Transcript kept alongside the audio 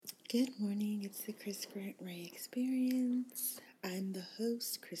Good morning, it's the Chris Grant Ray Experience. I'm the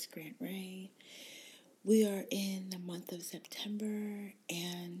host, Chris Grant Ray. We are in the month of September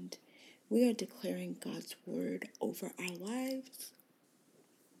and we are declaring God's word over our lives.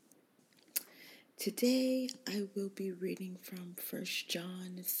 Today I will be reading from 1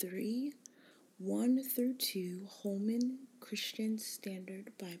 John 3, 1 through 2, Holman Christian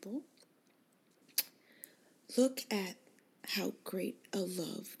Standard Bible. Look at how great a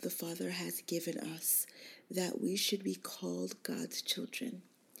love the Father has given us that we should be called God's children.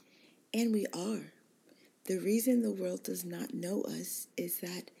 And we are. The reason the world does not know us is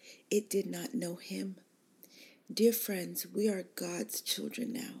that it did not know Him. Dear friends, we are God's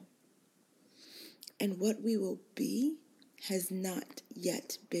children now. And what we will be has not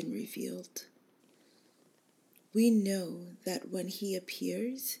yet been revealed. We know that when He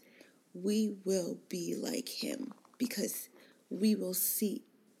appears, we will be like Him because we will see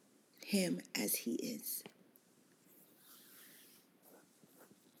Him as He is.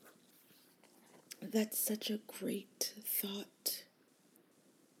 That's such a great thought.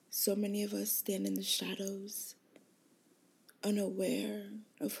 So many of us stand in the shadows, unaware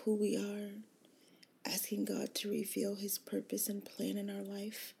of who we are, asking God to reveal His purpose and plan in our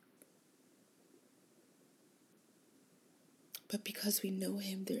life. But because we know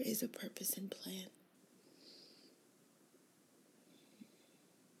Him, there is a purpose and plan.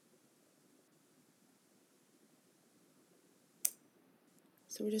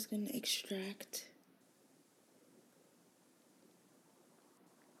 So we're just going to extract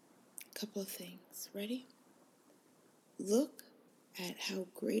a couple of things. Ready? Look at how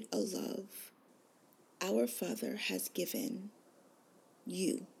great a love our Father has given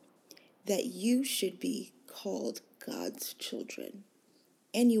you, that you should be called God's children.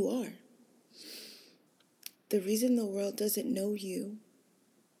 And you are. The reason the world doesn't know you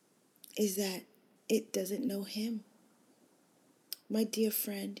is that it doesn't know Him. My dear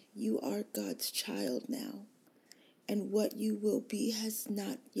friend, you are God's child now, and what you will be has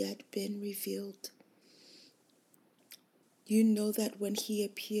not yet been revealed. You know that when He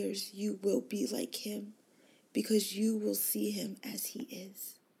appears, you will be like Him, because you will see Him as He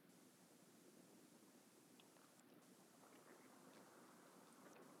is.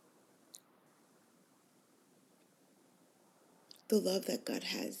 The love that God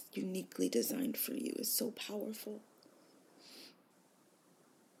has uniquely designed for you is so powerful.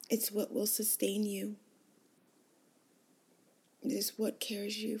 It's what will sustain you. It is what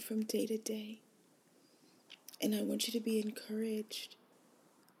carries you from day to day. And I want you to be encouraged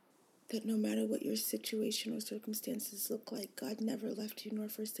that no matter what your situation or circumstances look like, God never left you nor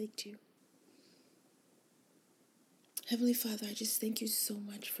forsake you. Heavenly Father, I just thank you so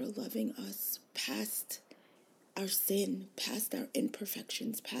much for loving us past our sin, past our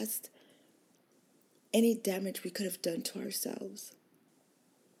imperfections, past any damage we could have done to ourselves.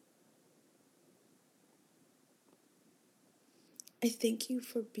 I thank you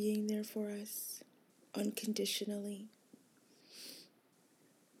for being there for us unconditionally,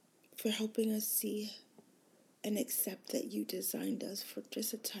 for helping us see and accept that you designed us for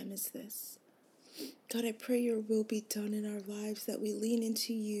just a time as this. God, I pray your will be done in our lives, that we lean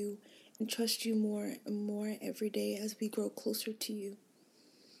into you and trust you more and more every day as we grow closer to you.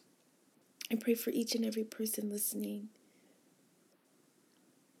 I pray for each and every person listening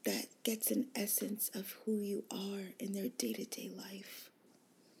that gets an essence of who you are in their day-to-day life.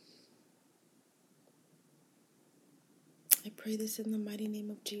 I pray this in the mighty name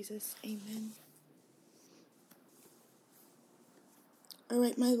of Jesus. Amen. All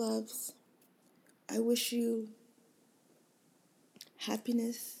right, my loves. I wish you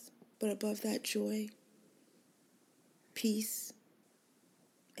happiness, but above that, joy, peace,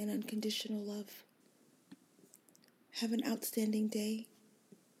 and unconditional love. Have an outstanding day.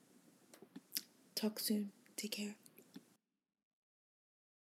 Talk soon. Take care.